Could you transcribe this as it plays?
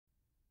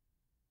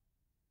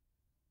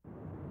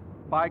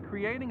By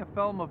creating a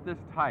film of this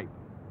type,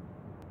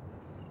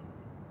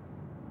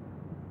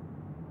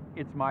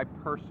 it's my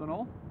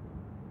personal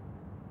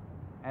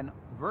and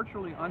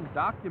virtually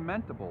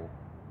undocumentable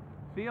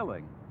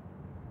feeling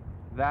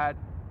that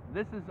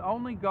this is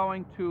only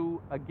going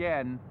to,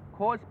 again,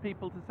 cause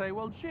people to say,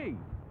 well, gee,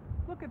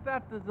 look at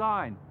that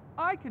design.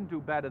 I can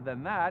do better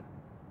than that.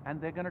 And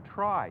they're going to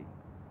try.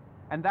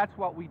 And that's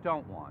what we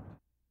don't want.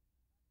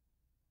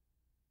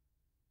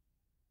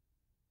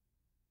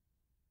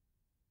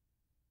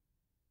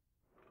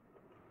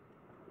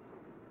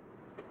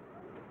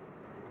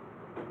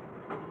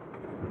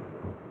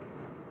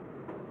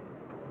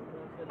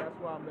 That's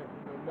why I'm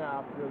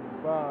now I feel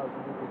the vibes.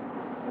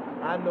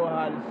 I know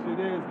how this shit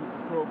is with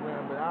the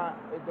program, but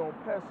it don't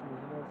pest me,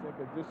 you know what I'm saying?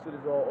 Because this shit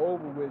is all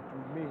over with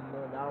through me, you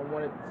know, and I don't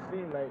want it to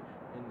seem like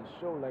in the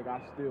show like I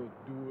still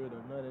do it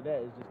or none of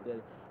that. It's just that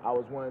I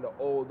was one of the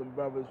older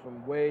brothers from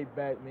way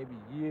back, maybe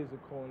years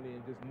of Conley, and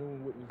just knew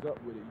what was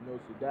up with it, you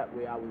know, so that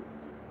way I would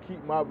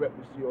keep my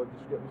repertory or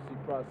discrepancy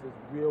process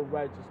real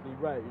righteously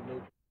right, you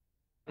know.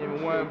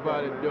 Even worry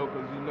about it though,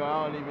 cause you know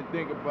I don't even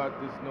think about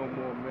this no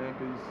more, man.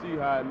 Cause you see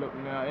how it look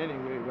now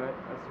anyway, right?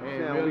 That's what I'm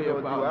saying. Really we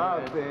about do our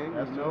thing.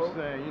 That's what I'm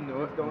saying. You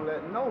know, just don't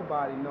let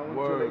nobody know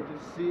until they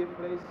just see it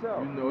for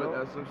themselves. You know it.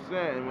 That's what I'm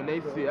saying. When they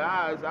see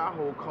ours, our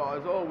whole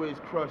car is always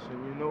crushing.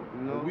 You know,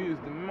 we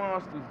was the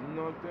monsters. You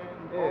know what I'm saying?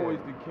 Yeah.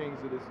 Always the kings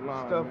of this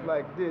line. Stuff man.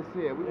 like this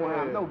here, we won't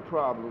have no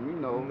problem. You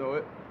know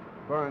it.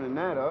 Burning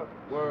that up.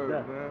 Word,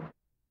 man.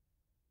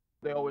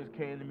 They always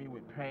came to me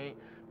with paint,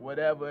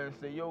 whatever, and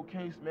say, yo,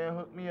 Case, man,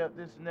 hook me up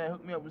this and that,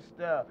 hook me up with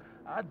style.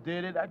 I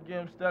did it. I gave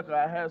them stuff.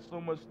 I had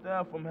so much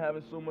style from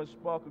having so much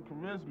spark of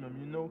charisma,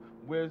 you know,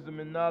 wisdom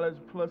and knowledge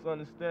plus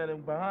understanding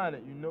behind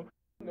it, you know.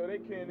 You know, they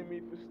came to me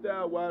for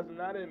style-wise,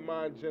 and I didn't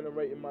mind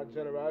generating my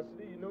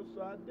generosity, you know,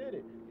 so I did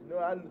it. You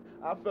know,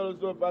 I felt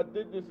as though if I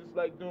did this, it's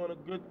like doing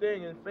a good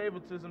thing and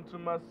favoritism to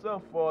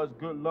myself as far as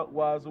good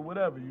luck-wise or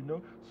whatever, you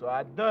know. So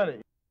I done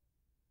it.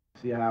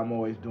 See how I'm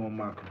always doing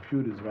my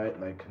computers, right?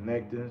 Like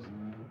connectors.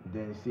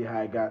 Then you see how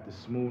I got the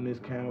smoothness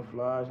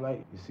camouflage,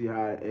 like you see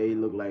how A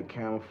look like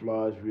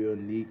camouflage, real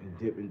neat and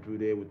dipping through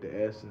there with the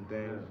S and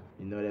things.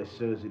 Yeah. You know, that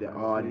shows you the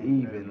odd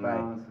even,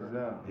 like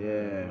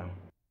yeah.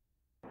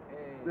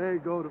 There you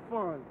go, the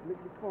fawns. Look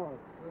at the fawns.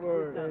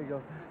 Word. There you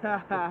go.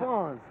 The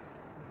fawns.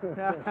 Look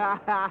at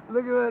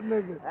that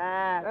nigga.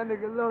 That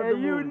nigga loves the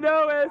And you movie.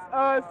 know it's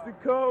us, the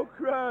Cold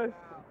Crush.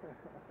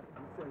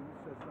 You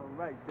said something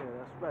right there.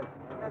 That's right.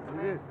 That's the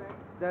main thing.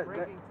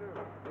 Breaking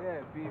too.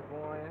 Yeah,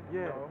 b-boying. Yeah,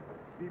 You know,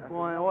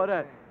 b-boying, all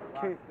that.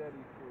 Rock steady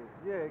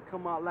too. Yeah, it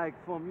come out like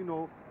from, you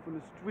know, from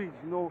the streets,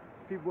 you know,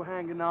 people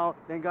hanging out,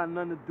 they ain't got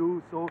nothing to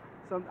do. So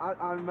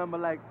I remember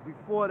like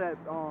before that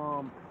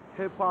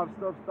hip hop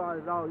stuff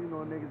started out, you know,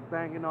 niggas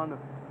banging on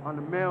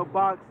the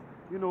mailbox,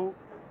 you know,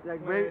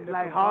 like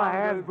Hard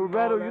Hands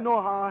Barretto, you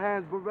know Hard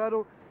Hands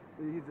Barretto?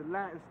 He's a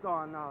Latin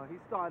star now. He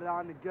started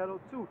out in the ghetto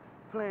too,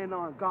 playing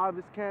on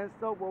garbage can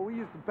stuff. Well, we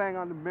used to bang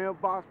on the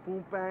mailbox,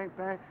 boom, bang,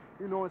 bang,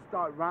 you know, and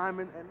start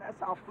rhyming. And that's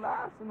how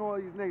Flash and all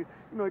these niggas,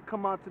 you know, they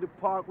come out to the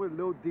park with a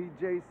little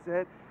DJ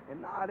set,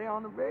 and now they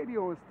on the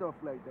radio and stuff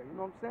like that, you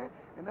know what I'm saying?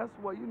 And that's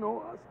what, you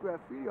know, us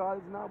graffiti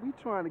artists now, we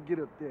trying to get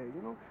up there,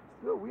 you know?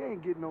 Still, we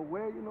ain't getting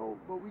nowhere, you know,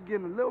 but we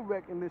getting a little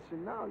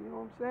recognition now, you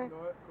know what I'm saying? You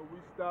know it, 'cause we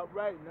stopped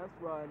writing, that's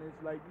why, and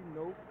it's like, you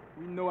know,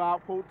 we know our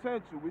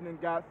potential. We done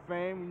got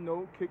fame, you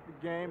know, kicked the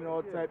game and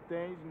all type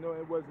things, you know,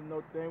 it wasn't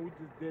no thing, we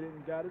just did it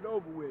and got it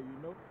over with, you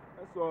know?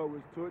 That's all it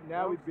was to it.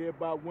 Now we be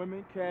about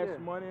women, cash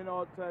money and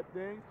all type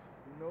things,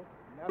 you know,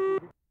 and that's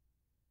what we...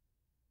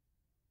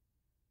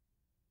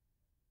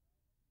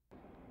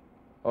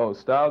 Oh,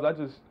 styles,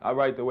 I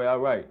write the way I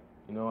write.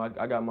 You know,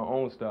 I got my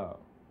own style.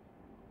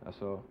 That's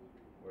all.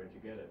 Where'd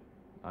you get it?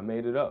 I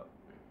made it up.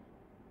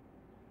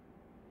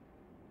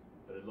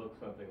 But it looks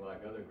something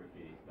like other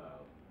graffiti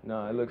styles.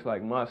 No, it looks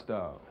like my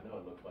style. I know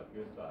it looks like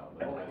your style,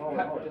 but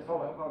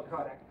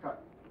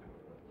Cut.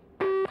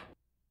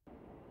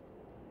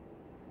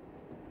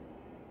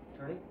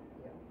 Attorney?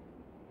 Yeah.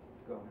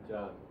 Go.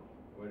 John,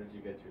 where did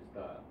you get your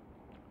style?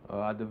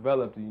 I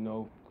developed it, you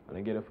know. I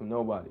didn't get it from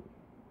nobody.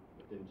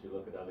 But didn't you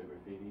look at other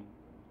graffiti?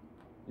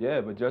 Yeah,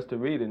 but just to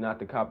read it, not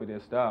to copy their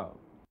style.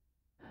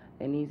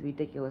 And these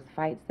ridiculous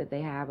fights that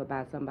they have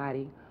about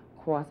somebody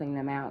crossing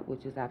them out,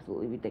 which is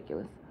absolutely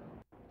ridiculous.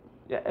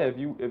 Yeah, if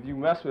you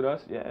mess with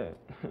us, yeah,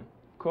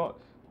 of course.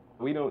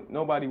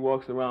 Nobody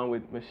walks around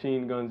with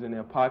machine guns in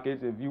their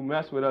pockets. If you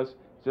mess with us,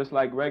 just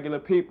like regular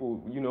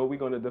people, you know, we're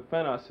gonna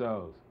defend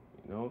ourselves,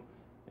 you know.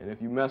 And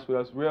if you mess with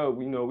us real,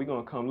 we know we're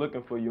gonna come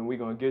looking for you and we're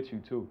gonna get you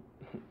too.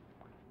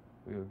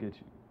 We're gonna get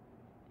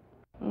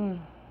you.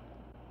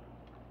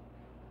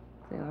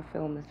 So I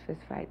film this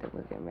fist fight that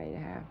we're getting ready to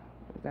have.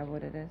 Is that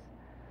what it is?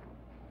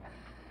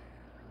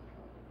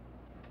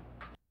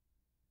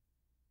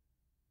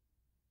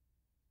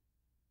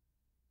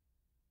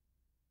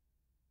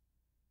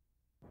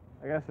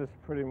 I guess it's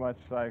pretty much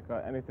like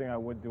anything I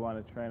would do on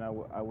a train, I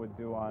would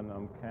do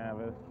on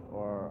canvas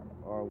or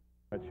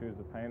I choose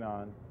to paint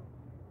on.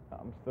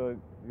 I'm still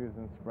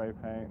using spray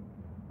paint.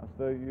 I'm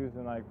still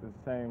using like the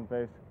same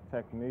basic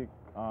technique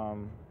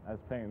as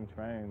painting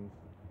trains,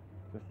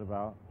 just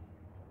about.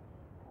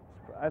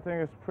 I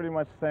think it's pretty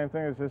much the same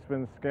thing. It's just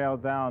been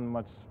scaled down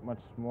much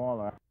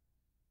smaller.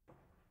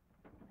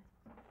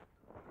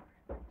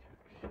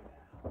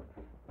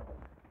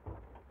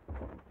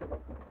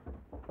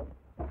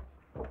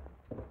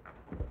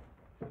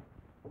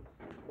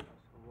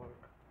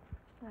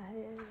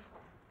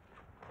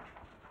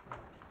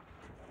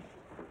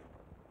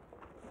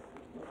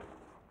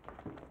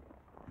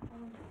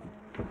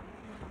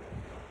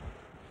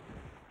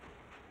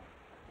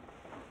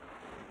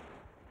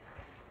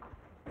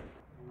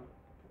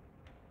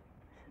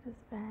 Shit is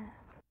bad.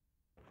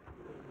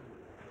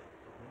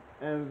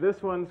 And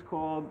this one's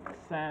called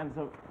Sands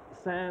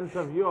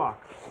of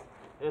York.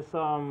 It's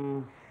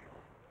so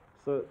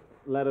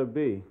letter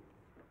B.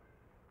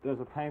 There's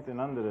a painting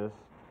under this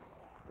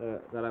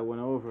that I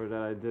went over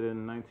that I did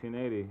in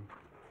 1980.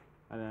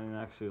 I didn't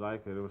actually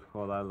like it. It was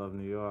called I Love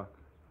New York.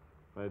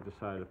 But I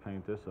decided to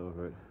paint this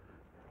over it.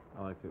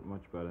 I like it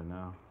much better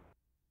now.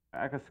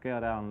 I could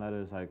scale down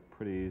letters like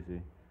pretty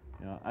easy.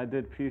 You know, I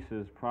did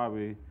pieces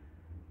probably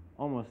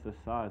almost this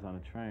size on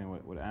a train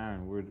with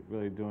Aaron. We're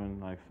really doing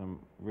like some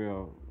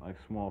real like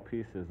small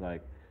pieces.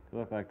 Like they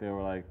look like they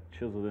were like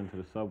chiseled into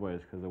the subways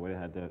because of the way they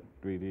had the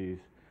 3Ds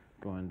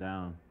going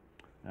down,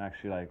 and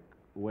actually like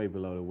way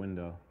below the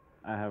window.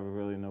 I have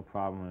really no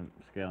problem in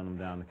scaling them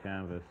down to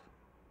canvas.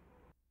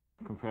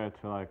 Compared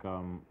to like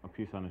a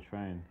piece on a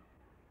train,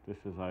 this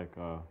is like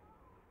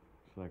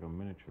it's like a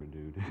miniature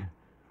dude.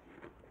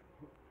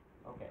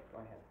 Okay, go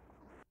ahead.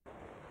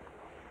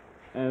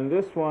 And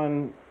this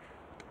one,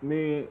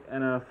 me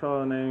and a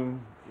fellow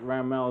named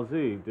Ramel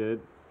Z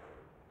did.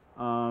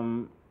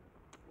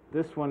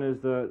 This one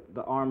is the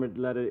armored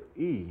letter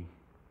E,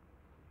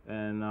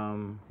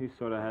 and he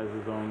sort of has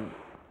his own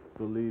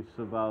beliefs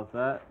about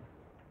that,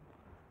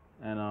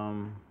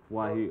 and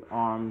why he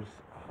arms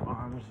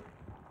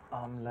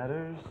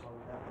letters.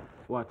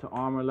 What, to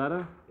arm a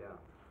letter?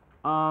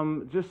 Yeah.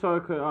 Just so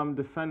it could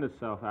defend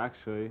itself,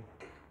 actually,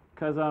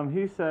 because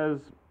he says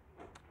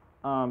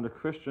the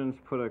Christians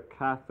put a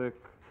Catholic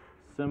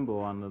symbol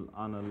on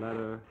the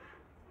letter,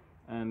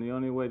 and the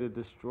only way to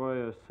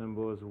destroy a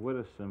symbol is with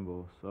a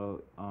symbol.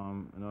 So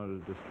in order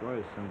to destroy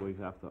a symbol, you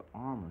have to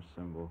arm a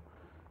symbol,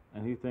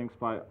 and he thinks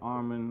by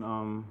arming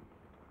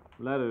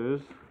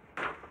letters,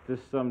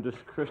 this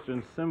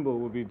Christian symbol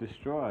will be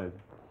destroyed.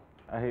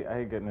 I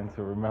hate getting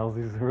into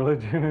Ramelzi's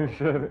religion and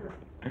shit.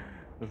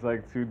 It's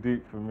like too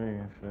deep for me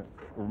and shit.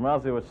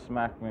 Ramelzi would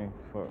smack me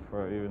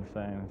for even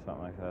saying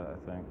something like that,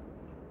 I think.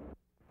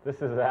 This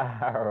is an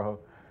arrow,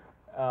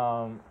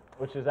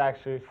 which is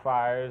actually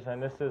fires,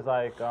 and this is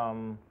like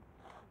some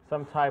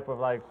type of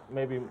like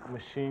maybe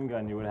machine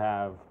gun you would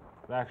have.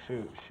 It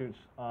actually shoots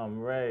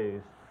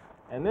rays.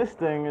 And this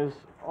thing is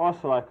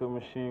also like a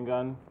machine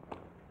gun.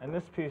 And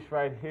this piece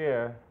right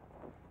here,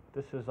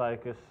 this is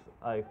like this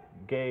like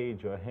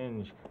gauge or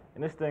hinge.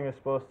 And this thing is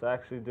supposed to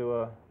actually do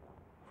a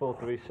full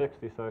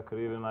 360, so it could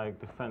even like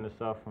defend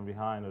itself from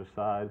behind or the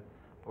side,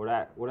 or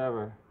that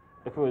whatever.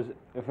 If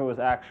it was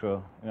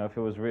actual, you know, if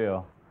it was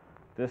real,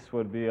 this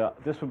would be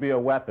a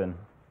weapon.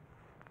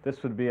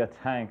 This would be a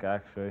tank,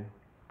 actually,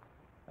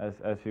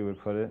 as he would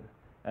put it.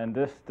 And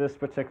this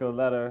particular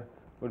letter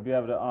would be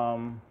able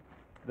to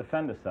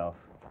defend itself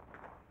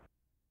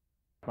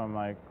from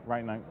like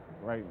writing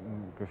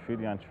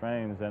graffiti on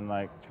trains and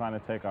like trying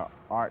to take an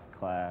art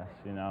class.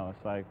 You know,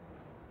 it's like,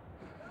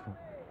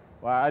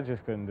 well, I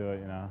just couldn't do it.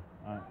 You know,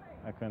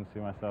 I couldn't see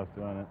myself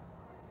doing it.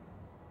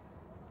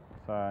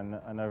 So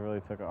I never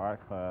really took an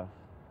art class.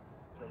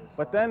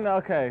 But then,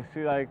 okay,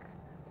 see, like,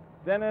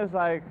 then there's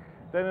like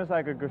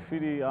a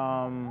graffiti,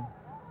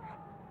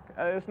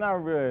 it's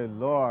not really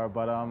lore,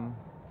 but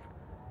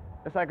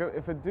it's like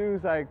if a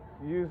dude's like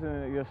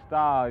using your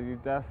style, you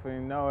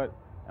definitely know it,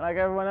 and like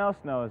everyone else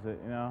knows it,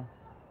 you know.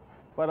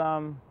 But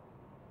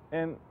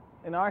in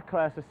art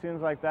class, it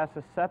seems like that's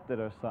accepted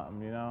or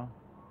something, you know,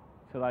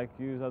 to like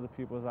use other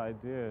people's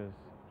ideas.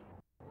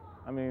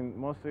 I mean,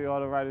 mostly all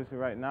the writers who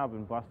write now have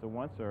been busted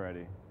once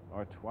already,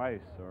 or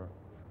twice, or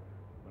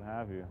what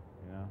have you,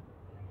 you know.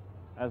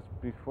 As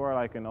before,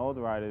 like in old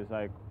writers,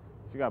 like,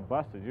 if you got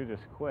busted, you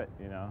just quit,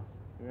 you know.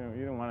 You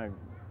didn't want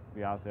to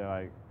be out there,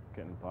 like,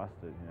 getting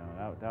busted, you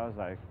know. That was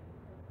like,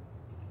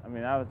 I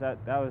mean, that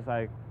was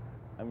like,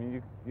 I mean,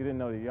 you didn't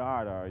know the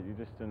yard, or you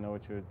just didn't know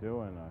what you were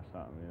doing or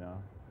something, you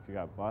know, if you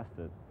got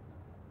busted.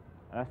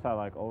 And that's how,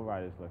 like, old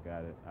writers look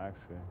at it,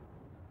 actually.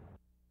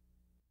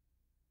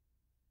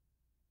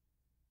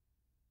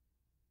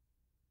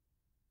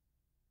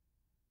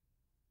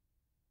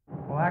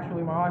 Well,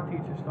 actually, my art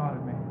teacher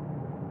started me,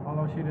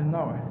 although she didn't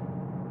know it.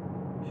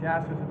 She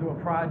asked us to do a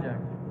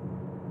project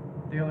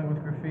dealing with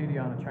graffiti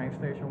on a train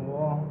station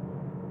wall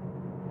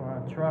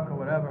or a truck or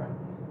whatever.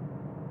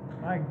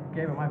 I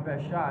gave it my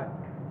best shot.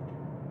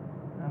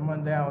 And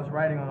one day I was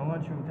writing on a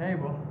lunchroom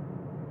table.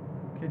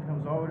 A kid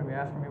comes over to me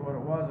asking me what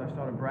it was. I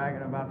started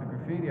bragging about the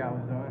graffiti I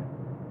was doing.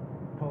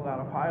 Pulled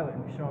out a pilot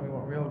and he showed me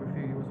what real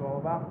graffiti was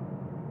all about.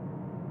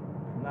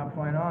 From that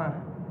point on,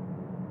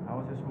 I I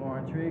was just more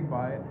intrigued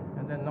by it,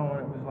 and then knowing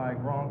it was like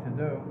wrong to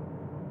do,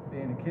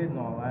 being a kid and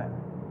all that,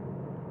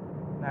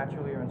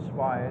 naturally you're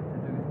inspired to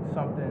do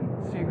something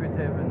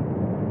secretive and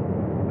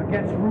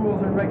against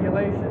rules and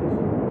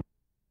regulations.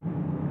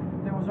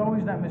 There was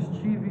always that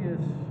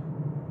mischievous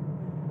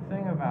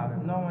thing about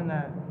it, knowing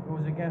that it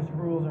was against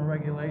rules and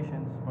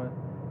regulations, but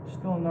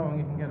still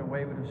knowing you can get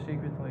away with it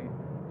secretively,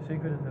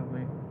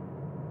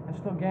 and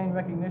still gain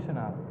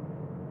recognition out of it.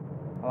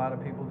 A lot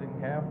of people didn't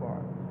care for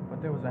it, but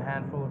there was a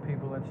handful of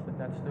people that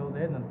still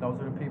did, and those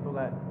are the people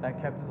that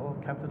kept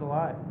it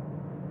alive.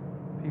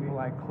 People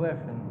like Cliff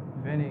and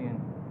Vinny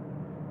and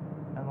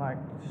like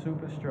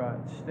Superstrut,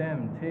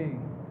 Stem, T.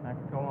 I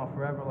could go on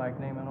forever, like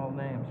naming old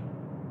names.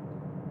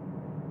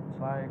 It's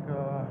like,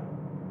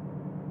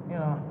 you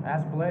know,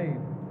 ask Blade.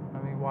 I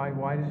mean,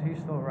 why does he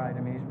still write?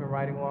 I mean, he's been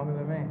writing longer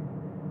than me,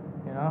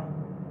 you know?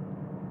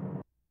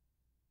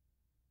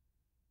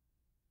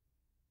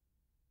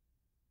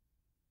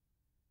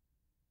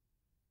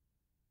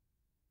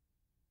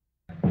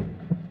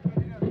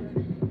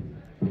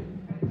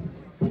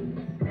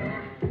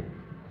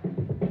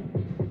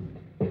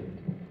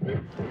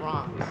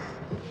 Bronx.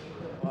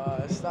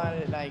 It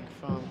started like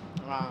from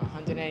around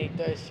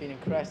 183rd Street in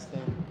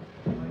Creston.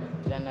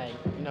 Then like,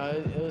 you know,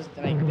 it was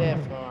like there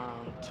for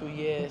around 2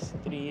 years,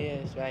 3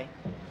 years, right?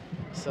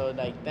 So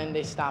like then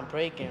they stopped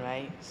breaking,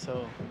 right?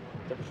 So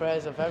the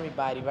prayers of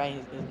everybody, right?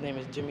 His name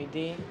is Jimmy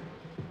D.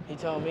 He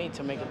told me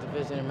to make a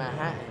division in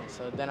Manhattan.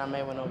 So then I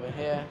made one over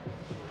here.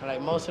 And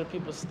like most of the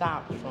people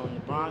stopped from the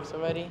Bronx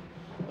already,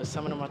 but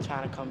some of them are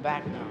trying to come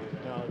back now,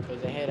 you know,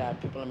 because they hear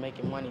that people are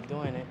making money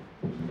doing it.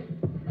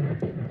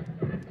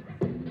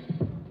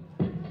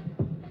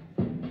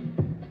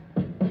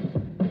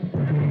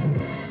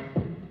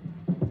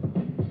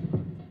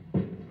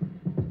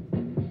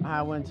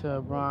 I went to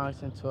the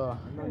Bronx and to a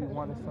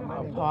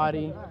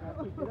party,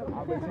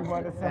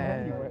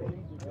 and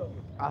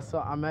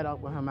I met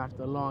up with him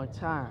after a long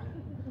time.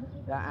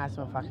 I asked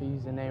him if I could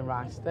use the name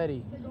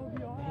Rocksteady,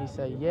 and he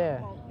said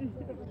yeah.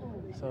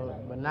 So,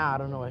 but now I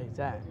don't know where he's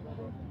at.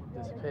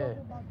 Disappeared.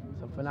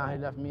 So for now he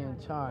left me in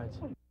charge,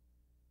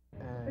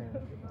 and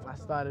I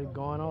started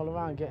going all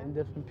around getting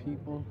different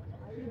people,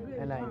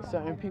 and like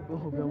certain people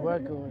who've been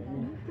working with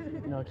me,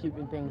 you know,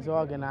 keeping things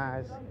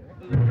organized.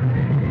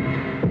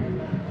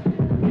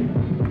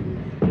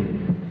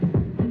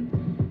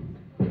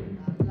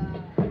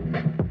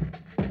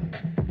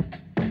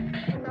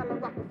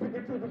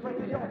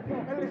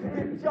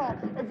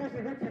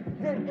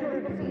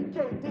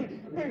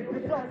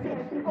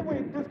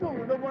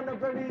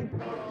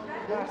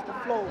 Master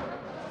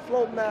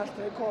float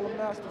master, they call him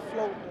master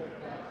float.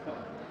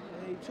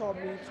 And he taught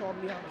me how to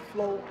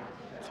float,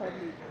 taught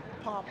me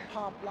pop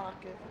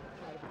lock it,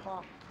 how to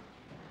pop,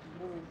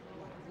 move,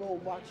 roll,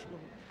 watch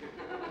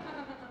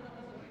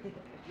them.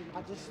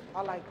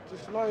 I like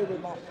just learned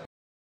about it.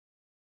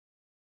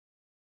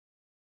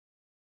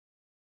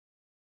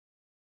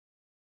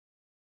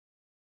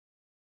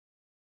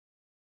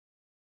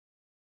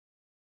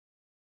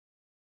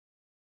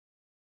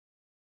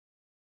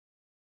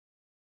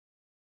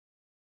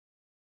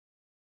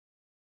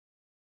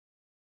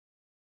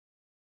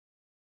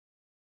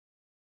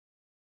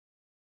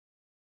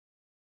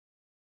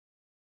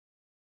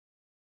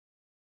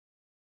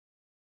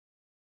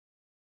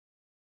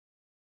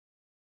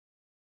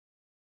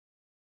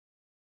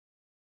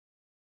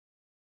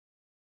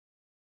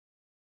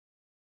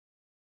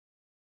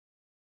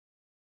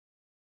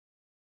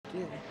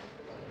 Yeah.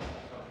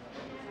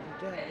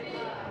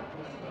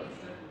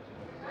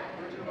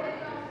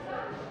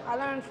 I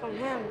learned from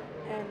him,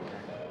 and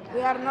we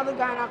had another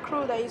guy in our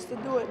crew that used to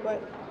do it,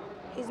 but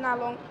he's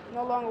no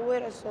longer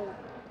with us, so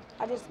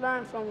I just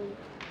learned from him.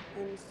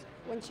 And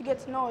once you get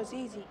to know, it's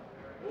easy.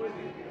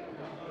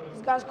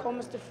 This guy's called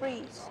Mr.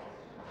 Freeze.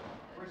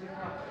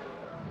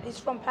 He's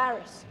from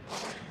Paris.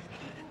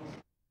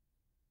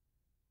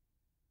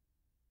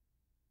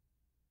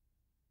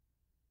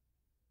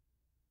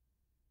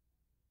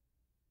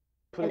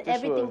 And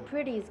everything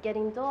pretty is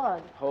getting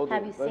dogged.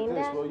 Have you seen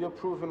that? Well, you're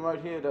proving right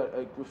here that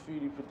at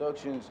graffiti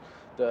productions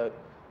that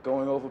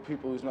going over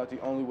people is not the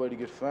only way to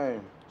get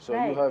fame. So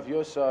you have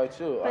your side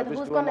too. I'm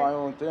just doing my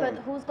own thing. But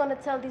who's gonna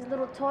tell these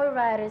little toy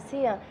riders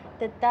here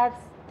that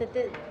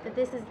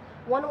this is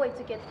one way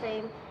to get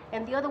fame,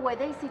 and the other way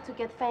they see to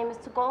get fame is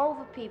to go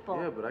over people?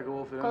 Yeah, but I go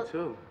over them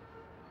too.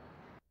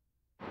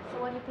 So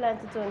what do you plan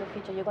to do in the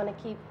future? You're gonna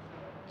keep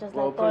just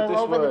like going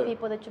over the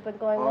people that you've been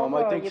going over,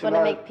 or you're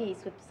gonna make peace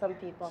with some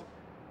people?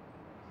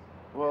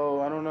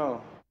 Well, I don't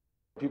know.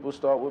 People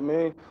start with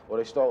me, or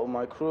they start with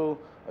my crew.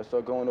 I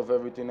start going over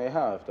everything they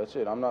have. That's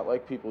it. I'm not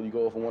like people. You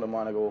go over one of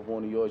mine, I go over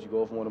one of yours. You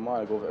go over one of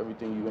mine, I go over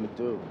everything you're gonna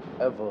do,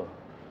 ever.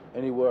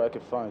 Anywhere I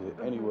can find it,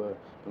 anywhere.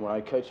 And when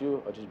I catch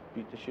you, I just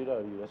beat the shit out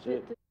of you. That's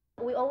it.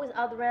 We always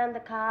outran the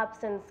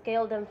cops and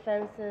scaled them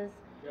fences,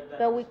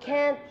 but we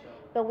can't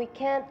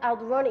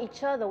outrun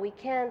each other. We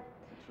can't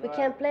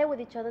play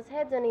with each other's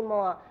heads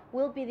anymore.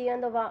 We'll be the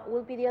end of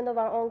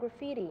our own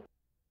graffiti.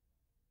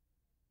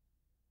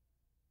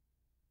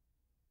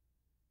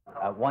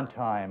 At one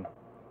time,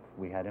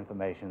 we had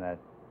information that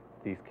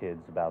these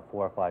kids, about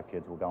 4 or 5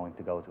 kids, were going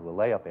to go to a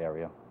layup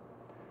area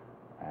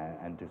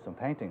and do some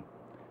painting.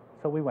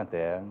 So we went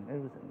there, and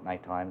it was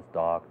nighttime, it's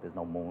dark, there's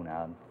no moon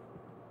out,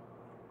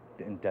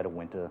 in dead of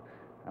winter,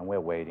 and we're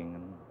waiting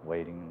and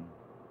waiting, and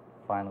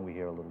finally we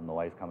hear a little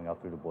noise coming up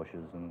through the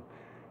bushes, and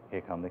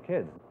here come the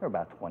kids. There are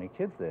about 20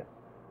 kids there.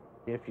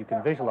 If you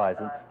can visualize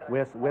it,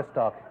 we're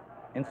stuck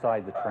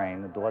inside the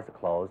train, the doors are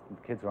closed,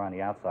 the kids are on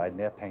the outside, and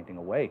they're painting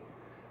away.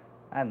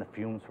 And the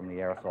fumes from the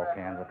aerosol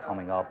cans are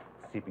coming up,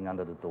 seeping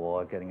under the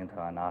door, getting into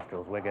our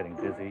nostrils. We're getting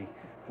dizzy,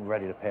 we're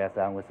ready to pass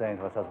out, and we're saying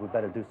to ourselves, we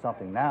better do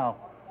something now,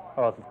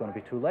 or else it's going to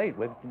be too late.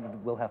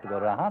 We'll have to go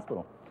to the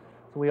hospital.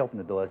 So we opened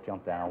the doors,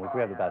 jumped down, we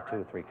grabbed about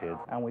 2 or 3 kids,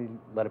 and we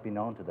let it be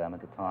known to them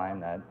at the time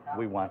that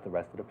we want the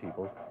rest of the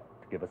people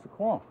to give us a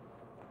call.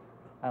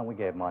 And we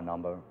gave them our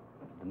number.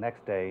 The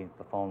next day,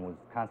 the phone was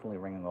constantly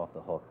ringing off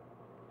the hook,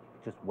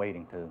 just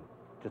waiting to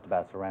just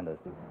about surrender.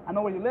 I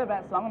know where you live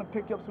at, so I'm going to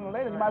pick you up sooner or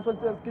later. You might as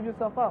well just give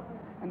yourself up.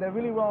 And they're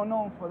really well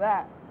known for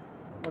that.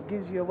 What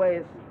gives you away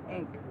is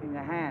ink in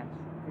your hands,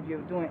 if you're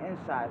doing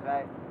inside,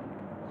 right?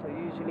 So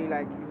usually,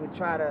 like, you would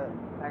try to,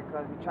 like,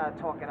 we try to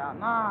talk it out.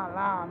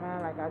 Nah,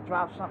 man, like, I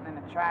dropped something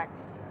in the track,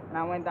 and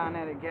I went down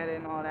there to get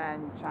it and all that,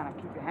 and you're trying to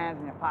keep your hands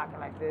in your pocket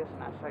like this,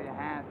 and I show your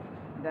hands.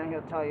 And then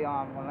he'll tell you,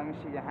 well, let me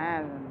see your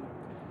hands, and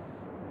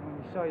when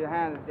you show your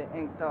hands, if they're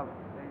inked up,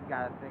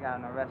 they got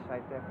an arrest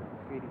right there for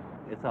graffiti.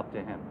 It's up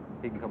to him.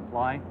 He can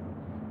comply,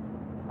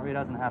 or he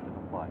doesn't have to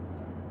comply.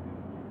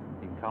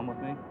 He can come with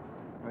me,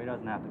 or he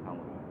doesn't have to come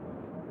with me.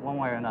 One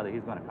way or another,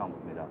 he's going to come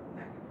with me, though.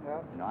 Yeah.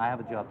 You know, I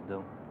have a job to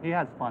do. He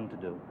has fun to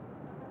do,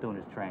 doing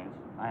his trains.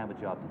 I have a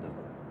job to do.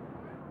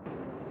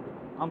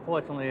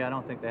 Unfortunately, I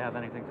don't think they have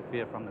anything to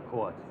fear from the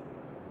courts.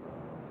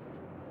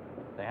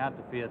 They have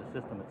to fear the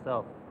system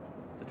itself,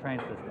 the train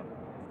system.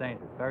 It's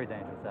dangerous, very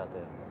dangerous out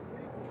there.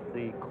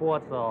 The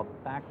courts are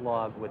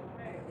backlogged with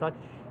such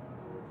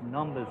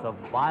numbers of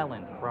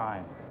violent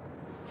crime,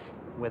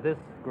 where this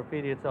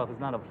graffiti itself is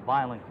not a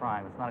violent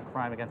crime. It's not a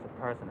crime against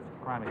a person.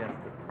 It's a crime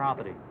against the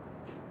property.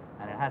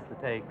 And it has to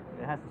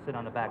sit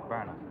on the back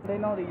burner. They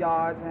know the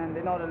yards, and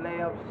they know the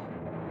layups,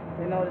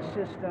 they know the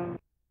system.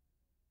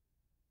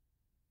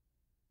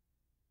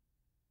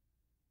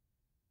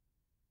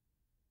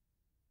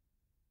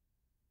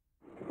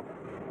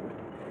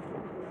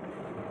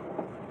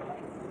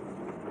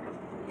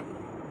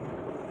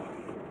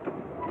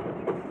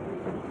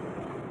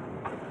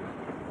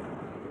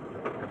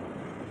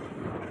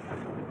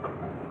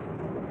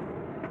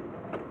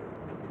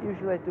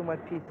 Usually I do my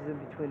pieces in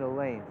between the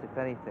lanes, if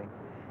anything.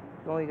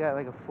 You only got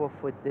like a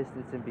 4-foot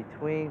distance in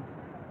between.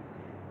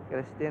 You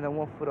gotta stand on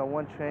 1 foot on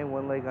one train,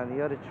 1 leg on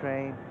the other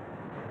train.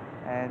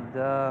 And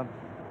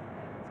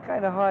it's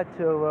kind of hard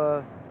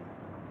to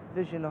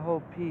vision the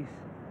whole piece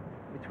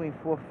between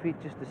 4 feet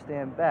just to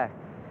stand back.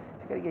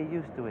 You gotta get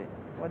used to it.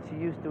 Once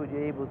you're used to it,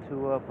 you're able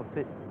to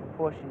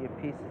proportion your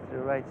pieces to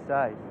the right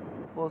size.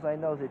 All I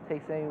know is it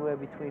takes anywhere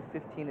between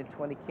 15 and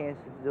 20 cans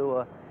to do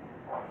a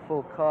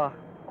full car.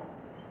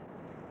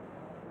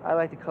 I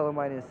like to color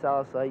mine in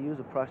solid, so I use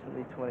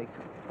approximately 20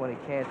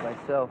 cans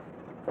myself.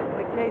 In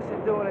the case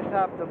of doing it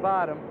top to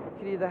bottom, you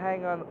can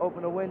either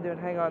open the window and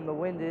hang on the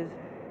windows,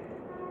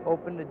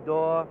 open the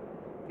door,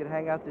 you can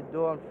hang out the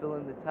door and fill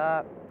in the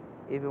top.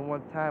 Even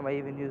one time, I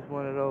even used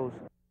one of those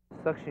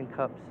suction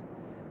cups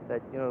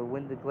that, you know,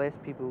 window glass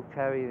people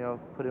carry, you know,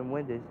 put in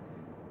windows.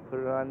 Put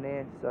it on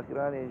there, suck it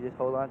on there, and just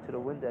hold on to the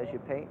window as you're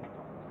painting.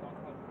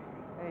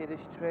 Hey, this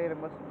train I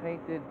must have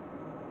painted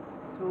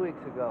 2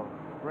 weeks ago.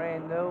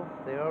 Brand new,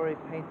 they already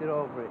painted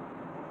over it.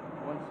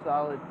 One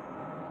solid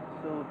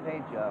silver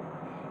paint job.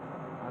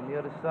 On the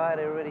other side,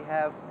 I already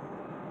have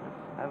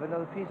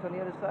another piece on the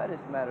other side, as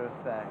a matter of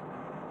fact.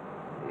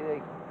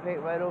 They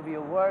paint right over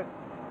your work.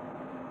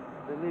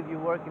 They leave your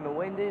work in the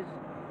windows.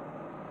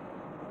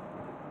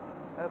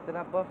 They're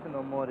not buffing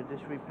no more, they're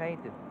just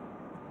repainted.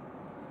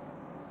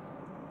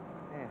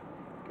 Yeah,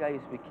 this guy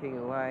used to be king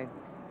of the line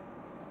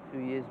a few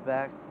years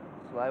back.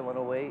 Sly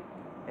 108,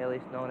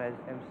 alias known as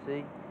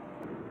MC.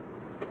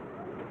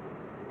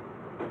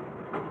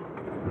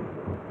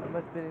 I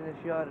must have been in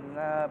this yard in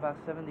about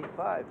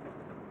 75.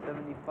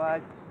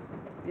 75,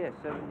 yeah,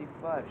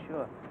 75,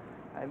 sure.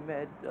 I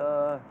met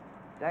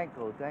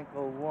Danko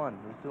 1,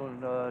 who was doing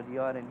the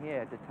yard in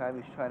here. At the time,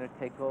 he was trying to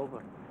take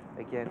over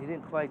again. He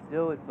didn't quite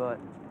do it, but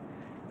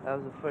that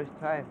was the first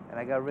time. And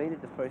I got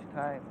rated the first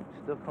time.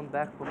 Still come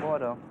back for more,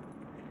 though.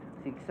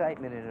 It's the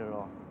excitement in it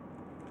all.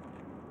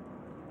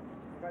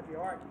 About the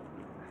art?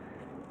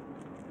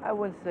 I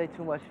wouldn't say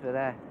too much for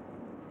that.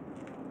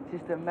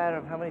 It's just a matter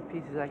of how many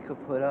pieces I could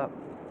put up.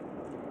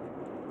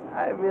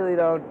 I really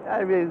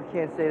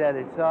can't say that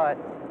it's art.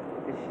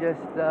 It's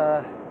just,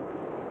 I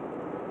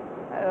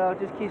don't know, it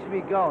just keeps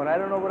me going. I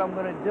don't know what I'm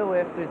gonna do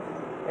after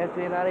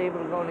you're not able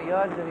to go in the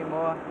yards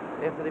anymore,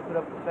 after they put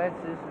up the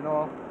fences and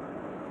all.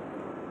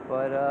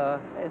 But,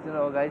 as an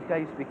old guy, this guy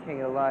used to be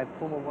king of the line,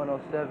 Puma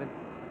 107,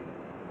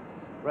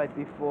 right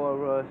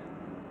before,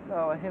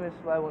 no, him and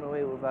Sly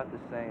 108 were about the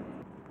same.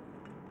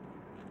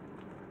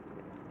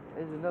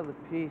 There's another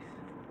piece.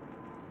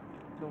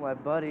 Two of my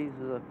buddies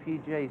with a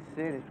PJ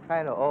Sin. It's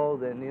kind of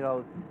old, and you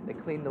know, they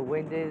clean the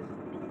windows,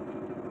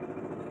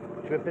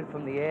 dripping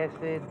from the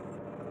acid.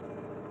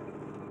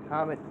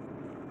 Comet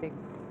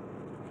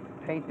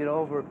painted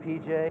over a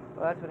PJ.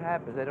 Well, that's what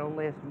happens. They don't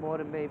last more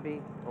than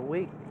maybe a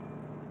week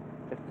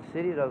if the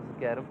city doesn't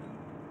get them.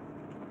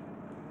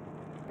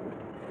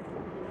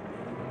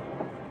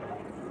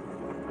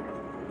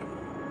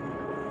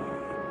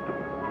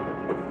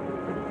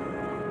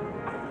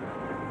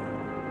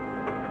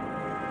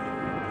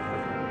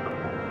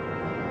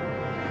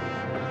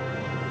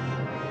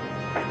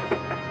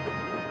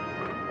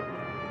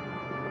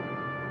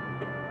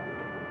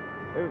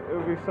 It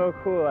would be so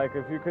cool, like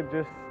if you could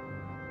just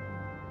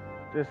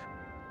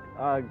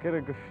get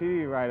a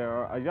graffiti writer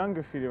or a young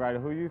graffiti writer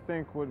who you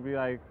think would be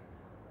like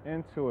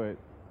into it,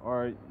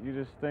 or you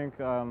just think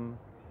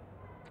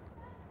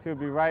he'll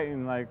be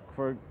writing like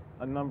for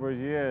a number of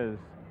years,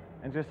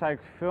 and just like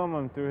film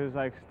him through his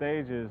like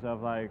stages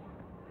of like,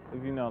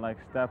 you know, like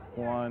step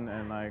 1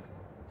 and like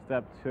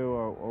step 2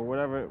 or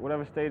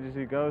whatever stages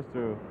he goes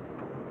through.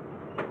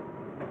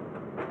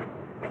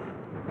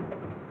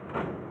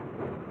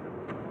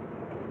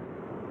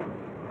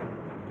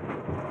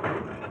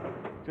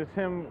 Just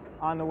him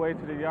on the way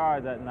to the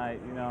yard that night,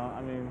 you know,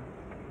 I mean,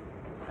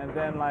 and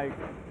then like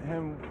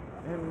him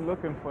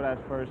looking for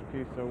that first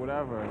piece or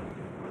whatever.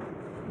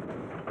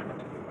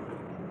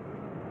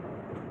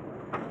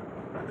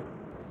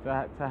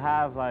 To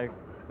have like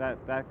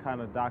that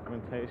kind of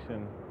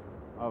documentation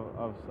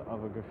of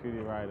a graffiti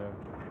writer.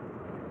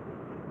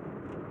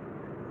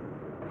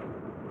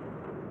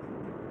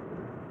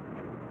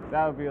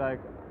 That would be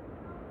like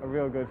a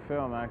real good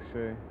film,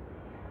 actually.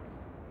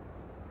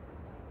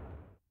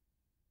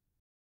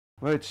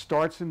 Well, it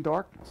starts in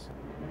darkness.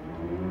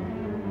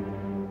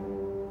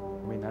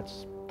 I mean,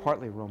 that's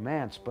partly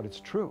romance, but it's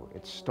true.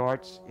 It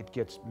starts, it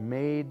gets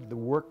made, the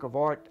work of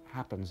art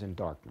happens in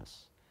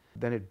darkness.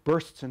 Then it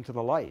bursts into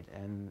the light,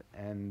 and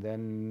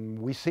then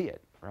we see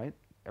it, right?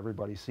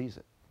 Everybody sees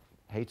it,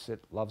 hates it,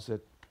 loves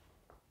it,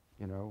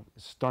 you know,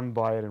 is stunned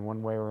by it in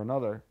one way or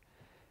another.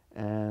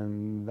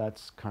 And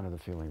that's kind of the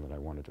feeling that I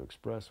wanted to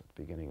express at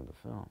the beginning of the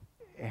film.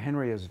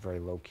 Henry is a very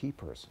low-key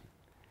person.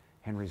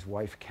 Henry's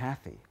wife,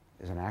 Kathy,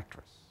 is an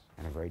actress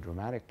and a very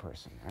dramatic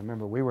person. I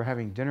remember we were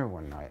having dinner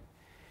one night,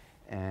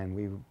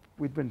 and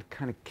we'd been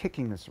kind of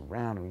kicking this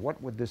around, and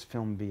what would this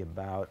film be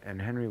about? And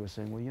Henry was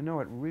saying, well, you know,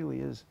 it really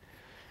is,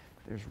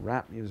 there's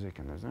rap music,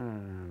 and there's,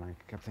 and I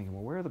kept thinking,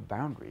 well, where are the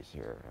boundaries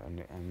here?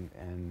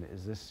 And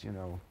is this, you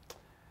know,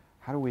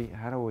 how do we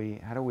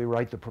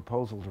write the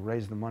proposal to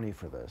raise the money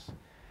for this?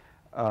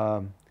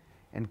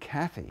 And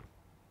Kathy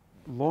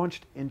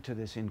launched into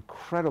this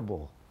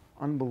incredible,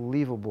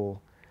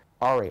 unbelievable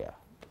aria.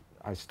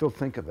 I still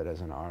think of it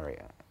as an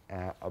aria,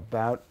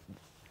 about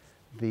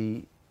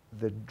the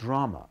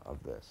drama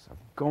of this, of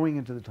going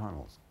into the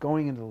tunnels,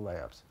 going into the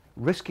layups,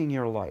 risking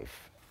your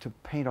life to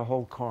paint a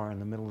whole car in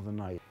the middle of the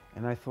night.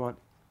 And I thought,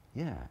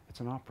 yeah,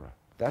 it's an opera.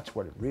 That's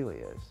what it really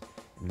is.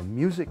 And the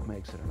music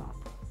makes it an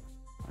opera.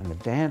 And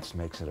the dance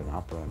makes it an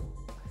opera.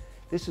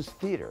 This is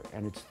theater,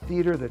 and it's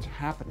theater that's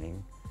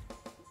happening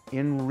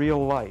in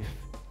real life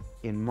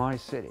in my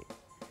city.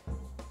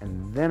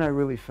 And then I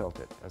really felt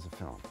it as a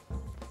film.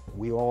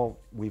 We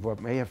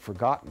may have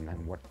forgotten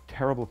and what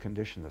terrible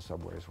condition the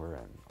subways were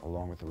in,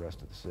 along with the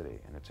rest of the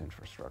city and its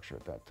infrastructure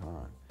at that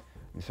time.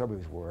 The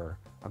subways were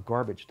a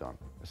garbage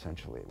dump,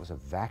 essentially. It was a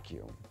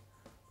vacuum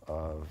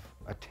of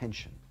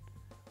attention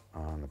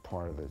on the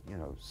part of the, you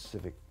know,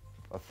 civic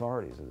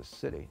authorities of the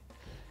city.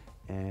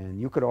 And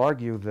you could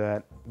argue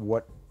that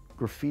what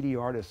graffiti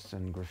artists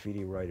and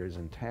graffiti writers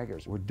and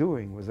taggers were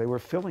doing was they were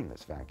filling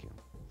this vacuum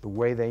the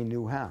way they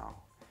knew how.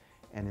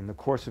 And in the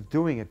course of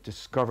doing it,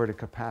 discovered a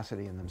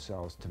capacity in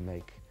themselves to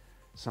make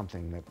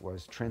something that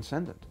was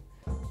transcendent.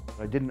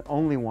 I didn't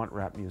only want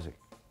rap music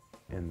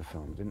in the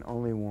film, didn't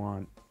only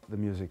want the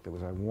music that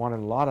was, I wanted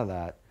a lot of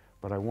that,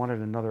 but I wanted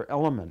another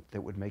element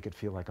that would make it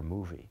feel like a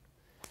movie.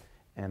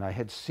 And I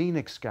had seen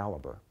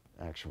Excalibur,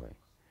 actually.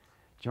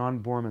 John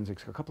Borman's, a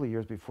couple of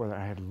years before that,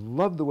 I had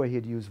loved the way he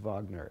had used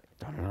Wagner.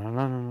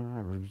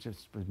 It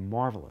was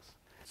marvelous.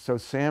 So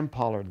Sam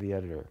Pollard, the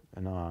editor,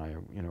 and I,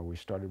 you know, we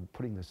started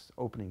putting this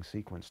opening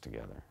sequence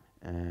together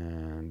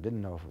and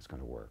didn't know if it was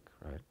going to work,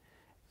 right?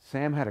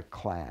 Sam had a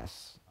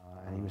class,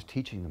 and he was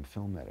teaching them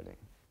film editing.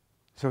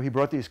 So he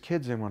brought these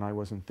kids in when I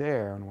wasn't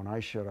there, and when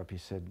I showed up, he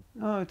said,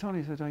 oh,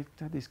 Tony, he said, I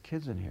had these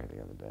kids in here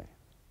the other day.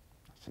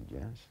 I said,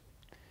 yes.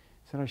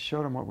 He said, I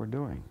showed them what we're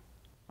doing.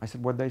 I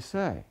said, what'd they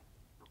say?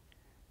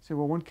 He said,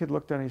 well, one kid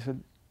looked at it and he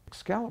said,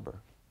 Excalibur.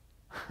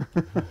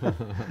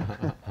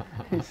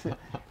 He said,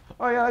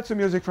 oh yeah, that's the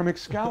music from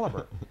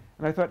Excalibur.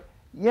 And I thought,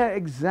 yeah,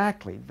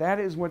 exactly. That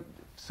is what,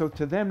 so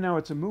to them now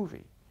it's a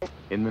movie.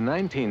 In the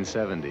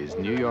 1970s,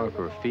 New York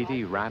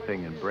graffiti,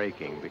 rapping, and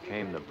breaking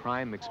became the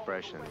prime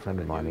expression. A friend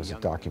of mine was a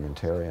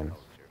documentarian,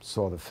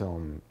 saw the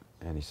film,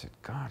 and he said,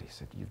 God, he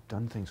said, you've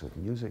done things with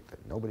music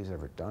that nobody's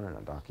ever done in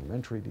a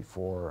documentary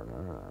before,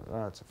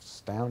 and it's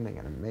astounding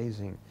and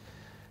amazing.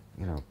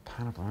 You know,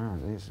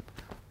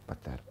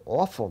 But that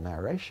awful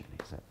narration, he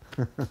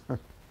said.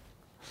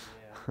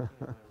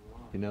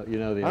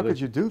 The How other, could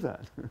you do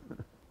that?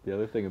 The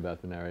other thing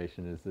about the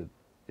narration is that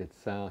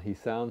he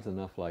sounds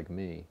enough like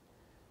me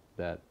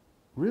that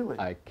really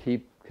I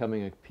keep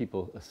coming.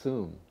 People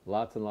assume,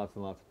 lots and lots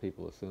and lots of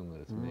people assume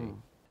that it's me.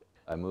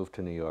 I moved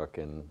to New York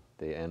in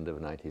the end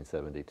of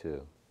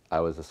 1972.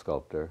 I was a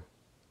sculptor,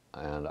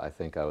 and I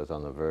think I was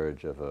on the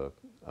verge of a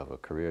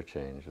career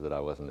change that I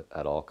wasn't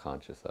at all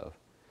conscious of.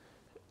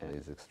 And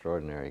these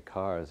extraordinary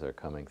cars are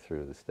coming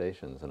through the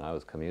stations, and I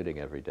was commuting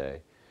every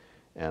day,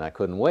 and I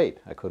couldn't wait.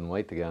 I couldn't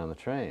wait to get on the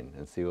train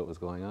and see what was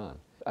going on.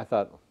 I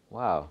thought,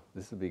 wow,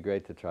 this would be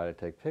great to try to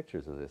take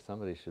pictures of this.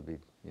 Somebody should be,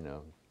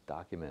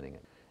 documenting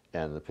it.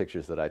 And the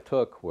pictures that I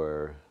took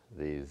were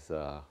these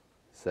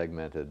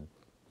segmented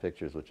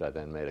pictures, which I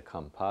then made a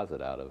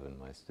composite out of in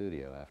my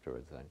studio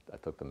afterwards. I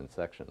took them in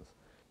sections.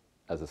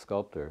 As a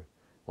sculptor,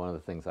 one of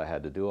the things I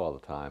had to do all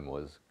the time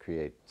was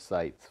create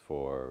sites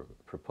for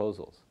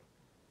proposals.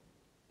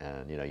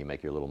 And you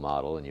make your little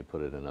model and you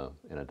put it in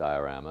a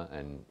diorama,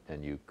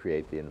 and you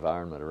create the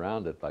environment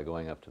around it by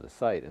going up to the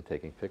site and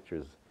taking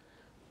pictures,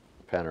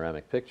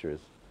 panoramic pictures,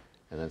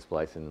 and then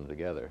splicing them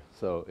together.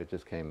 So it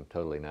just came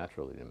totally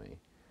naturally to me.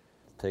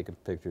 Take a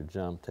picture,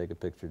 jump, take a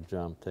picture,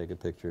 jump, take a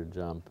picture,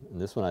 jump.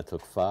 And this one I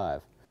took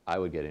 5. I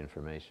would get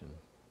information.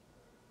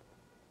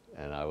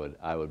 And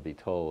I would be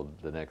told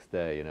the next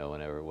day,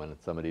 when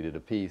somebody did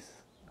a piece,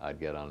 I'd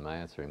get on my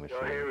answering machine.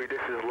 Yo, Henry, this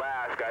is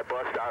Lask. I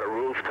bust out a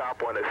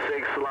rooftop on the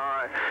 6th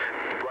line,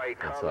 bright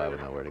colors. And so I would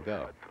know where to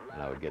go.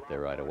 And I would get there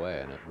right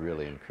away, and it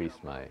really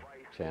increased my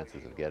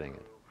chances of getting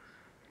it.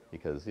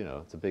 Because,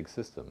 it's a big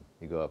system.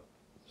 You go up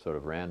sort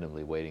of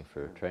randomly waiting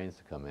for trains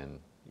to come in.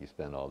 You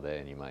spend all day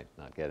and you might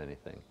not get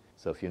anything.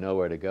 So if you know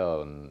where to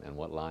go and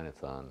what line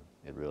it's on,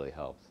 it really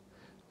helps.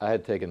 I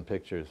had taken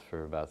pictures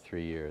for about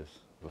 3 years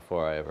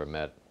before I ever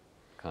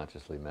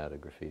consciously met a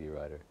graffiti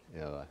writer.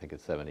 I think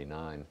at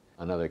 79.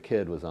 Another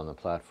kid was on the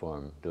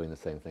platform doing the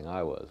same thing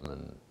I was,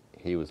 and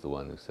he was the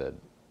one who said,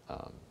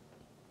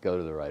 go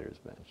to the writer's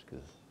bench,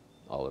 because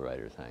all the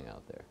writers hang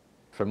out there.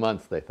 For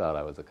months they thought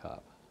I was a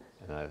cop.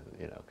 And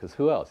because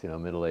who else?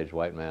 Middle-aged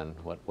white man,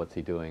 what's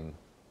he doing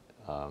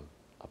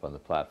up on the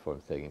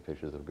platforms taking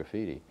pictures of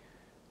graffiti?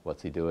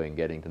 What's he doing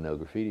getting to know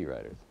graffiti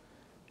writers?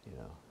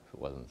 If it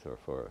wasn't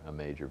for a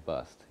major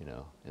bust,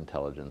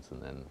 intelligence,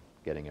 and then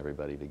getting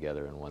everybody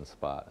together in one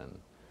spot and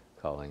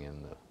calling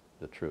in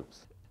the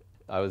troops.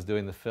 I was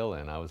doing the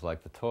fill-in. I was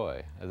like the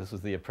toy. This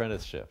was the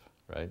apprenticeship,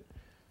 right?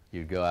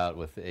 You'd go out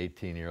with the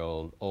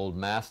 18-year-old old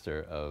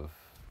master of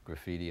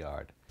graffiti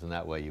art, and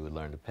that way you would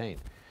learn to paint.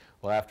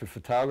 Well, after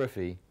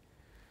photography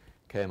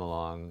came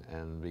along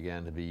and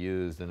began to be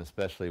used, and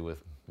especially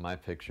with my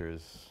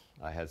pictures,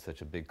 I had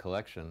such a big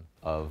collection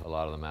of a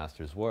lot of the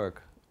master's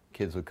work.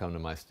 Kids would come to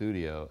my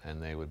studio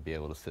and they would be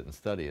able to sit and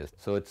study it.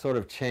 So it sort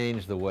of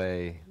changed the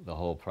way the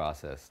whole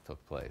process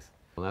took place.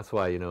 And that's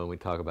why, when we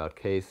talk about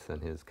Case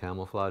and his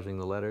camouflaging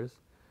the letters,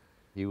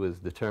 he was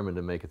determined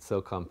to make it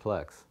so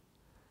complex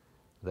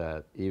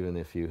that even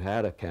if you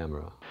had a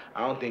camera,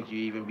 I don't think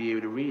you'd even be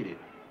able to read it.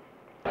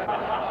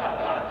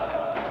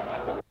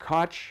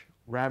 Koch,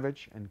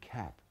 Ravitch, and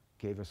Cap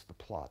gave us the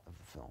plot of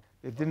the film.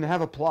 It didn't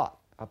have a plot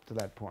up to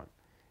that point.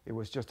 It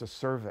was just a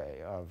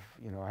survey of,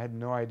 I had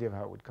no idea of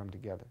how it would come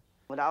together.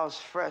 When I was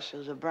fresh, it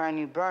was a brand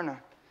new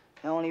burner.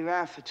 It only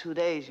ran for 2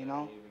 days,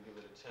 And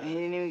he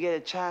didn't even get a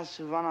chance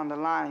to run on the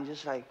line,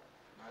 just like,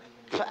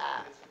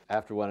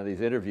 after one of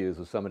these interviews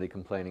with somebody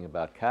complaining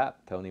about Cap,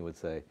 Tony would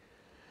say,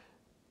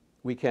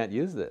 we can't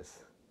use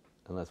this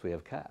unless we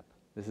have Cap.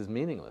 This is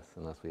meaningless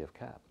unless we have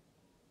Cap.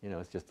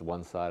 It's just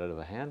one-sided of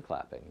a hand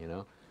clapping,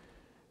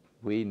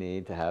 We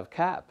need to have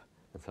Cap.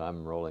 And so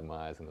I'm rolling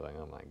my eyes and going,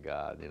 oh my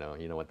God, you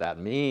know what that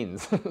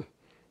means,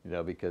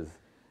 because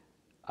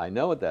I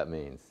know what that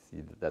means.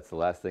 That's the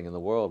last thing in the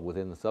world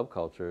within the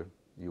subculture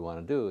you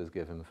want to do is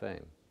give him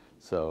fame.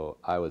 So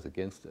I was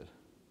against it,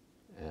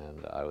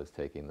 and I was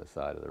taking the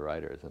side of the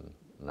writers and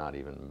not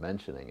even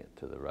mentioning it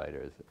to the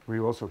writers. Were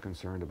you also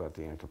concerned about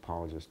the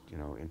anthropologist,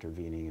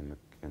 intervening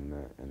in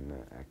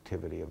the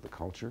activity of the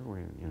culture?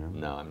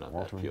 No, I'm not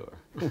altering?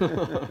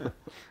 That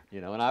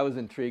pure. And I was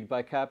intrigued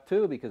by Cap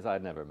too, because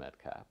I'd never met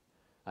Cap.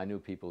 I knew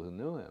people who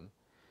knew him,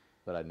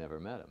 but I'd never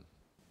met him.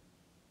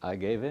 I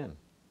gave in,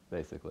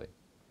 basically.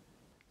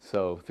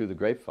 So through the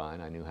grapevine,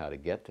 I knew how to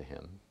get to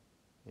him.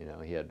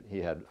 He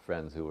had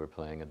friends who were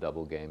playing a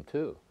double game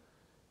too,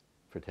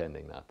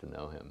 pretending not to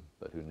know him,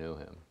 but who knew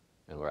him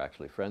and were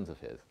actually friends of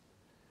his.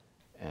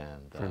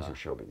 And friends who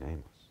shall be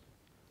nameless.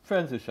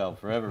 Friends who shall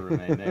forever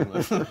remain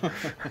nameless.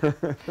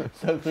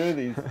 So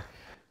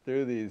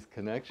through these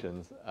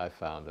connections, I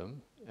found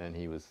him, and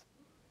he was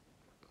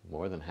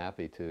more than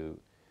happy to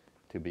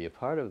be a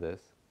part of this.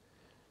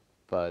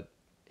 But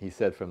he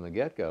said from the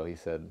get-go, he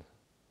said,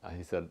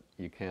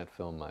 you can't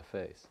film my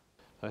face.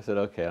 I said,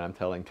 okay, and I'm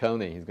telling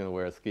Tony he's going to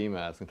wear a ski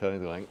mask, and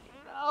Tony's going,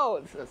 no,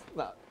 it's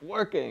not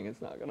working,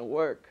 it's not going to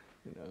work.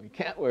 You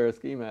can't wear a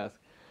ski mask.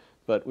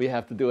 But we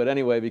have to do it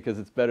anyway because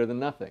it's better than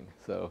nothing.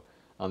 So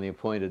on the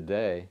appointed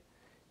day,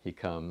 he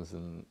comes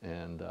and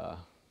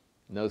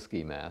no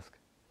ski mask.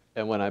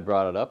 And when I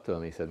brought it up to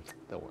him, he said,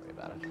 don't worry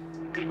about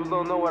it. People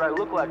don't know what I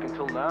look like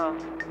until now,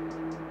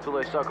 until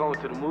they start going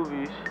to the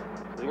movies.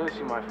 They're gonna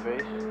see my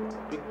face.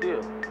 Big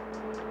deal.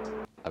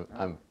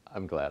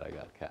 I'm glad I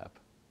got Cap.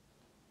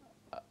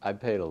 I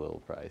paid a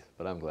little price,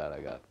 but I'm glad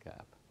I got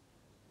Cap.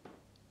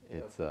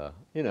 It's,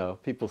 you know,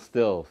 people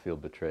still feel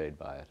betrayed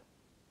by it.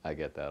 I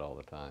get that all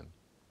the time.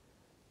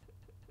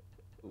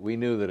 We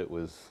knew that it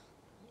was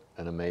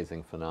an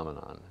amazing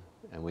phenomenon,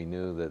 and we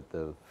knew that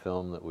the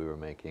film that we were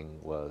making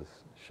was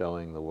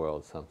showing the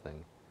world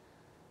something,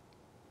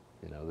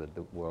 you know, that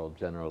the world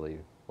generally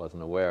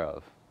wasn't aware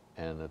of,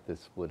 and that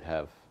this would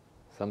have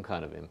some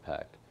kind of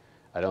impact.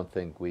 I don't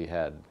think we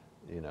had,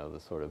 you know, the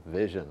sort of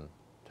vision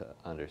to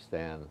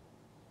understand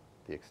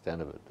the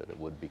extent of it that it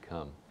would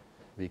become.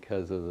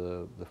 Because of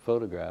the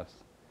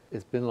photographs,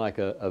 it's been like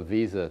a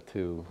visa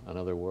to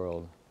another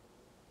world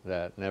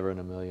that never in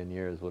a million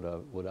years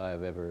would I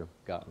have ever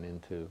gotten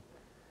into.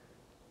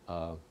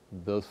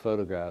 Those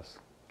photographs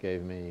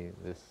gave me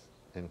this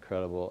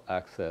incredible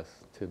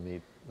access to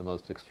meet the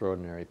most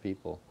extraordinary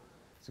people.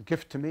 It's a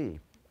gift to me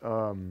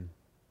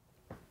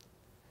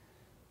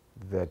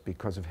that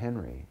because of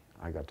Henry,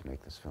 I got to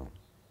make this film.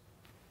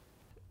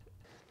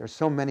 There's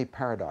so many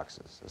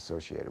paradoxes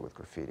associated with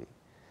graffiti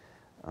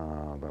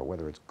about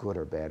whether it's good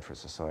or bad for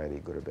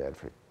society, good or bad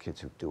for kids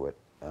who do it.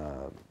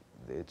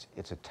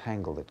 It's a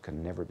tangle that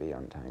can never be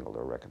untangled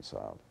or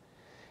reconciled.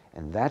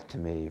 And that, to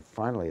me,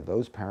 finally,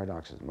 those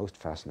paradoxes, the most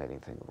fascinating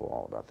thing of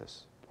all about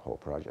this whole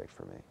project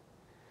for me.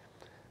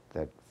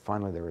 That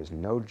finally there is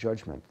no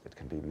judgment that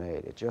can be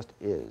made. It just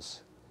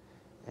is.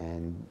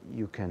 And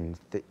you can,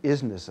 the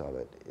isness of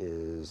it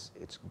is,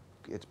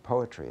 it's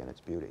poetry and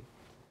it's beauty.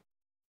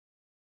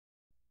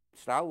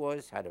 Star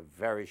Wars had a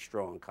very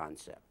strong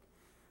concept.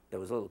 There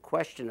was a little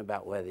question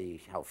about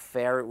how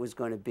fair it was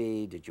going to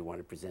be. Did you want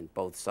to present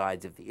both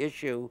sides of the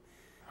issue?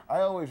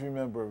 I always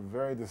remember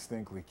very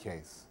distinctly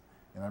Case.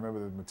 And I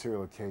remember the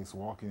material of Case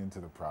walking into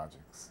the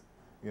projects,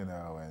 you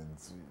know, and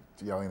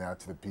yelling out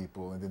to the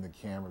people, and then the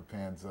camera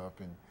pans up,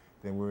 and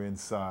then we're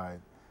inside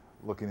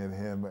looking at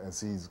him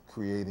as he's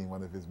creating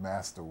one of his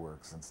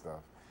masterworks and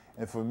stuff.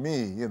 And for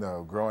me, you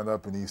know, growing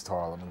up in East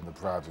Harlem and the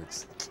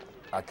projects,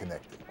 I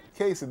connected.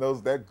 Case and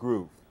that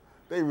group,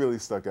 they really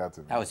stuck out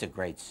to me. That was a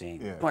great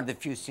scene. Yeah. One of the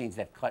few scenes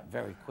that cut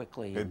very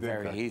quickly and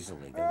very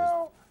easily.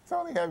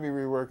 Tony had me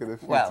rework it a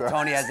few times. Well,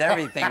 Tony has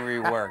everything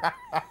reworked.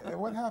 And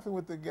what happened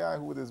with the guy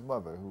with his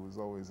mother, who was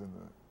always in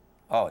the...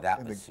 Oh,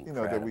 that was incredible. You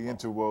know, that we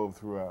interwove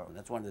throughout.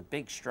 That's one of the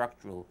big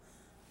structural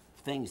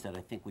things that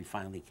I think we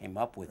finally came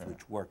up with,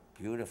 which worked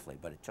beautifully,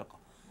 but it took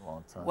a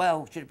long time.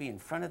 Well, should it be in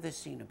front of the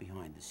scene or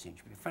behind the scene?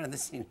 Should it be in front of the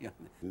scene?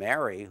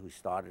 Mary, who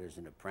started as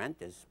an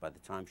apprentice, by the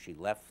time she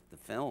left the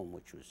film,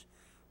 which was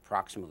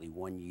approximately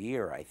 1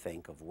 year, I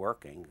think, of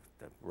working,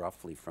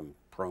 roughly from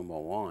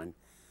promo on,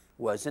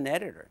 was an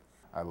editor.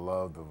 I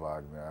love the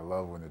Wagner. I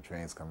love when the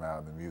trains come out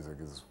and the music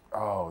is,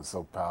 oh, it's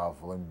so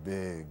powerful and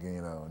big,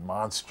 you know, and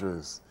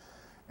monstrous.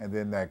 And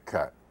then that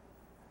cut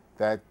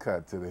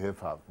to the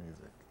hip-hop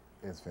music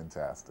is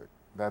fantastic.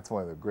 That's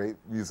one of the great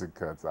music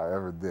cuts I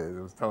ever did.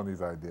 It was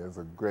Tony's idea. It's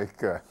a great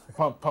cut.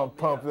 Pump, pump,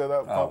 pump that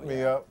up, pump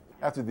me up.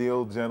 After the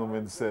old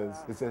gentleman says,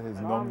 it's at his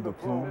nom de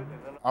plume.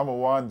 I'm a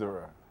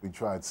wanderer. We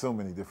tried so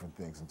many different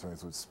things in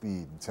terms of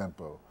speed and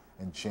tempo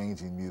and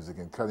changing music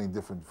and cutting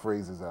different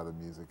phrases out of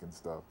music and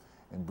stuff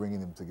and bringing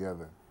them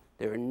together.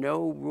 There are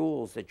no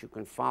rules that you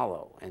can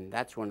follow, and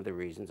that's one of the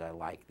reasons I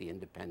like the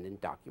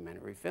independent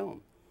documentary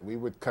film. We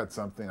would cut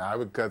something, I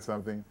would cut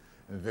something,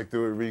 and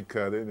Victor would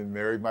recut it, and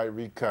Mary might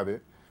recut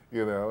it,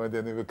 you know, and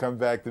then it would come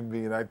back to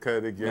me and I'd cut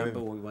it again. Remember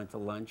when we went to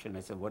lunch and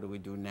I said, what do we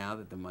do now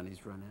that the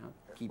money's run out?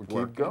 Keep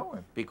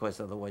going. Because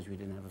otherwise we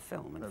didn't have a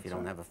film, and if you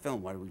don't have a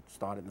film, why do we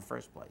start in the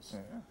first place? Yeah.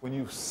 When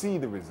you see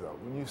the result,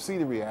 when you see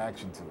the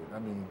reaction to it, I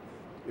mean,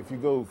 if you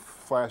go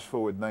flash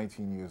forward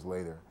 19 years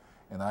later,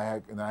 and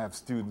I have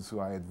students who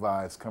I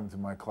advise come to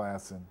my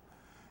class and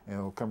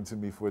they'll come to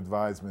me for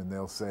advisement, and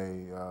they'll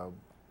say,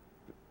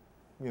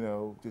 you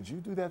know, did you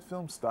do that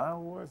film Star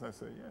Wars? I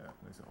say, yeah.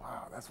 And they say,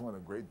 wow, that's one of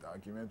the great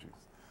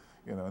documentaries.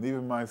 You know, and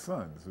even my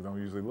sons, who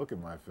don't usually look at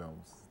my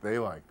films, they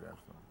like that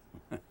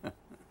film.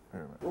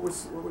 What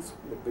was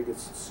the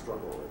biggest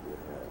struggle that you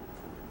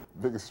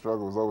had? Biggest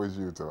struggle was always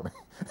you, Tony.